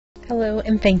Hello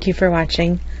and thank you for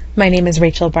watching. My name is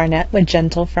Rachel Barnett with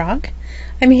Gentle Frog.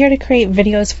 I'm here to create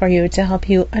videos for you to help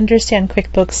you understand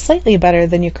QuickBooks slightly better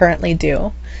than you currently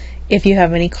do. If you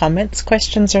have any comments,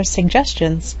 questions, or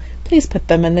suggestions, please put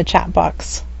them in the chat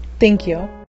box. Thank you.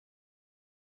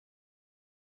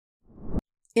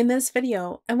 In this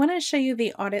video, I want to show you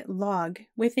the audit log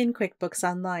within QuickBooks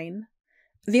Online.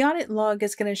 The audit log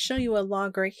is going to show you a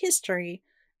log or a history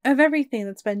of everything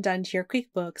that's been done to your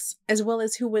QuickBooks, as well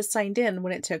as who was signed in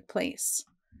when it took place.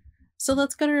 So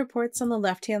let's go to reports on the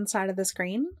left-hand side of the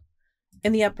screen.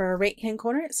 In the upper right-hand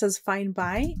corner, it says Find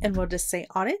By, and we'll just say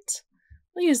Audit.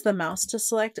 We'll use the mouse to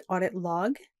select Audit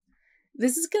Log.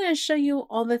 This is going to show you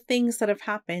all the things that have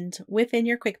happened within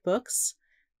your QuickBooks,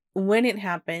 when it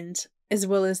happened, as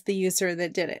well as the user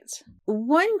that did it.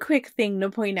 One quick thing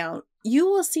to point out, you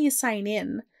will see Sign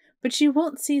In, but you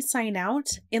won't see Sign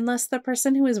Out unless the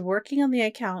person who is working on the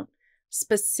account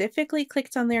specifically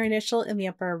clicked on their initial in the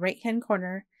upper right-hand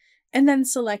corner and then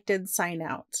selected Sign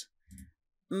Out.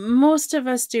 Most of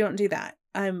us don't do that.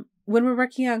 When we're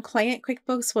working on client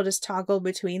QuickBooks, we'll just toggle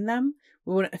between them.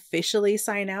 We won't officially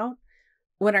sign out.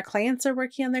 When our clients are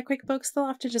working on their QuickBooks, they'll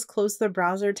have to just close the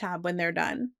browser tab when they're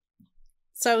done.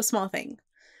 So, small thing.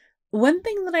 One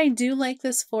thing that I do like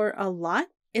this for a lot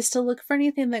is to look for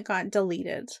anything that got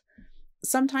deleted.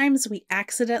 Sometimes we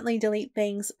accidentally delete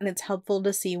things and it's helpful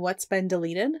to see what's been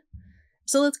deleted.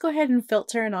 So let's go ahead and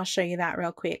filter, and I'll show you that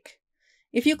real quick.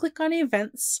 If you click on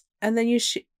Events and then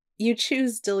you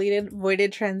choose Deleted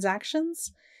Voided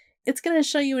Transactions, it's going to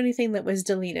show you anything that was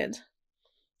deleted.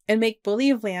 In Make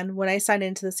Believe Land, when I sign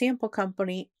into the sample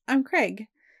company, I'm Craig.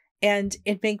 And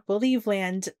in Make Believe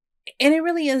Land, and it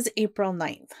really is April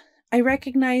 9th. I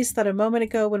recognize that a moment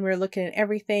ago when we were looking at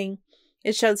everything,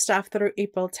 it showed stuff through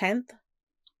April 10th.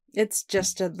 It's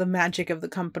just the magic of the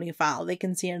company file. They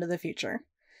can see into the future.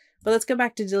 But let's go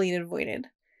back to Deleted Voided.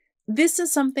 This is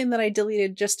something that I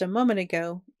deleted just a moment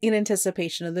ago in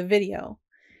anticipation of the video.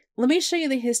 Let me show you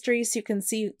the history so you can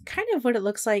see kind of what it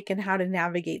looks like and how to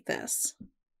navigate this.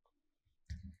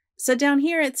 So down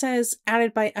here it says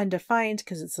Added by Undefined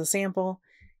because it's a sample.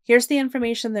 Here's the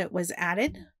information that was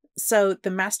added. So the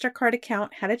MasterCard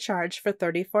account had a charge for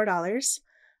 $34.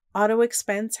 Auto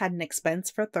expense had an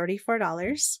expense for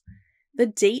 $34. The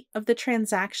date of the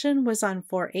transaction was on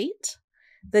 4/8.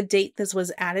 The date this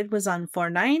was added was on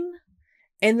 4/9.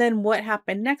 And then what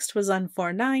happened next was on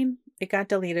 4/9. It got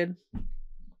deleted.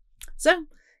 So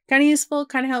kind of useful,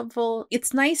 kind of helpful.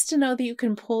 It's nice to know that you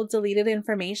can pull deleted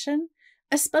information,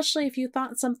 especially if you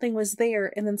thought something was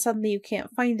there and then suddenly you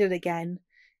can't find it again.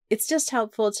 It's just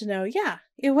helpful to know, yeah,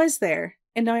 it was there.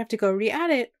 And now I have to go re-add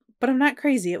it, but I'm not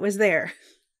crazy. It was there.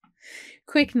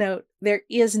 Quick note, there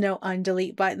is no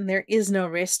undelete button. There is no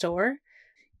restore.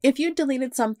 If you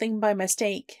deleted something by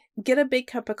mistake, get a big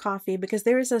cup of coffee because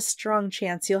there is a strong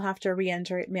chance you'll have to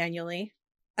re-enter it manually.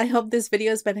 I hope this video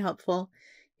has been helpful.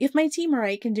 If my team or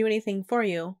I can do anything for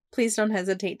you, please don't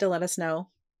hesitate to let us know.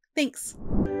 Thanks.